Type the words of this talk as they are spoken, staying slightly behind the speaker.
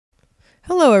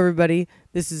Hello everybody,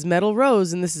 this is Metal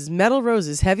Rose and this is Metal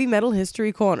Rose's Heavy Metal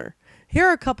History Corner. Here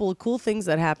are a couple of cool things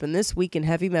that happened this week in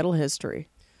heavy metal history.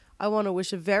 I want to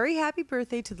wish a very happy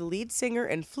birthday to the lead singer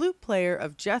and flute player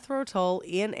of Jethro Tull,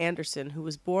 Ian Anderson, who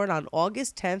was born on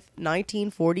August 10th,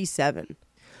 1947.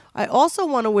 I also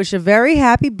want to wish a very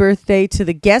happy birthday to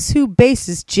the Guess Who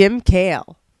bassist Jim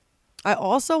Cale. I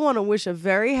also want to wish a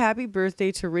very happy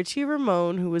birthday to Richie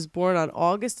Ramone, who was born on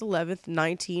August 11th,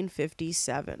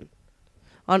 1957.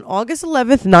 On August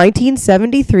 11th,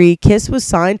 1973, Kiss was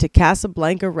signed to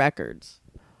Casablanca Records.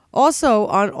 Also,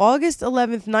 on August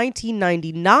 11th,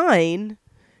 1999,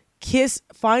 Kiss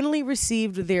finally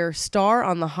received their star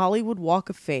on the Hollywood Walk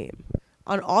of Fame.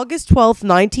 On August 12th,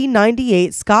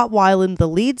 1998, Scott Weiland, the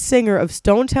lead singer of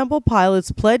Stone Temple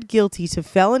Pilots, pled guilty to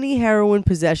felony heroin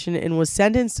possession and was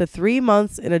sentenced to 3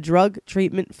 months in a drug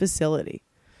treatment facility.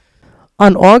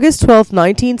 On August 12,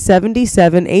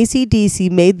 1977,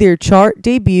 AC/DC made their chart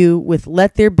debut with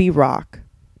Let There Be Rock.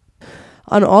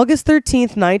 On August 13,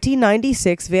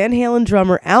 1996, Van Halen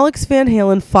drummer Alex Van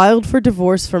Halen filed for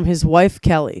divorce from his wife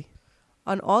Kelly.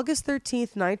 On August 13,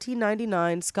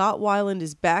 1999, Scott Weiland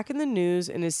is back in the news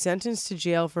and is sentenced to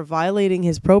jail for violating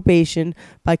his probation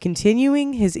by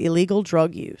continuing his illegal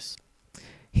drug use.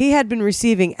 He had been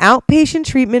receiving outpatient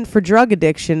treatment for drug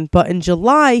addiction, but in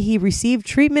July he received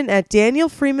treatment at Daniel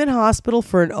Freeman Hospital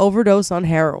for an overdose on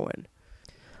heroin.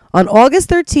 On August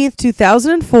 13,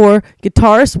 2004,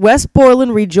 guitarist Wes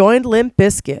Borland rejoined Limp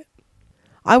Bizkit.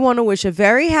 I want to wish a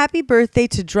very happy birthday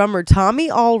to drummer Tommy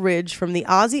Aldridge from the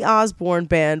Ozzy Osbourne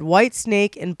band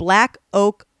Whitesnake in Black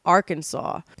Oak,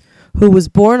 Arkansas, who was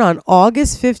born on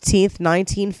August 15,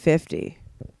 1950.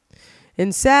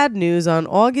 In sad news, on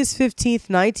August 15,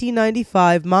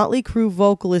 1995, Motley Crue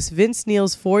vocalist Vince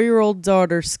Neil's 4-year-old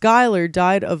daughter, Skylar,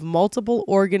 died of multiple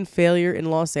organ failure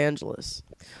in Los Angeles.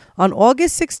 On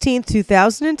August 16,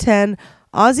 2010,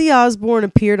 Ozzy Osbourne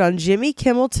appeared on Jimmy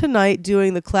Kimmel Tonight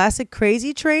doing the classic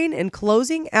Crazy Train and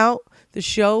closing out the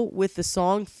show with the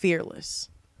song Fearless.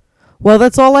 Well,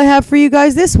 that's all I have for you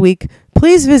guys this week.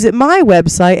 Please visit my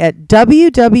website at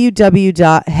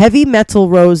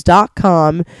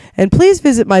www.heavymetalrose.com and please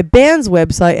visit my band's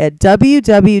website at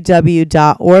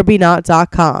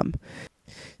www.orbinaut.com.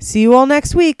 See you all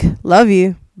next week. Love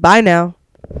you. Bye now.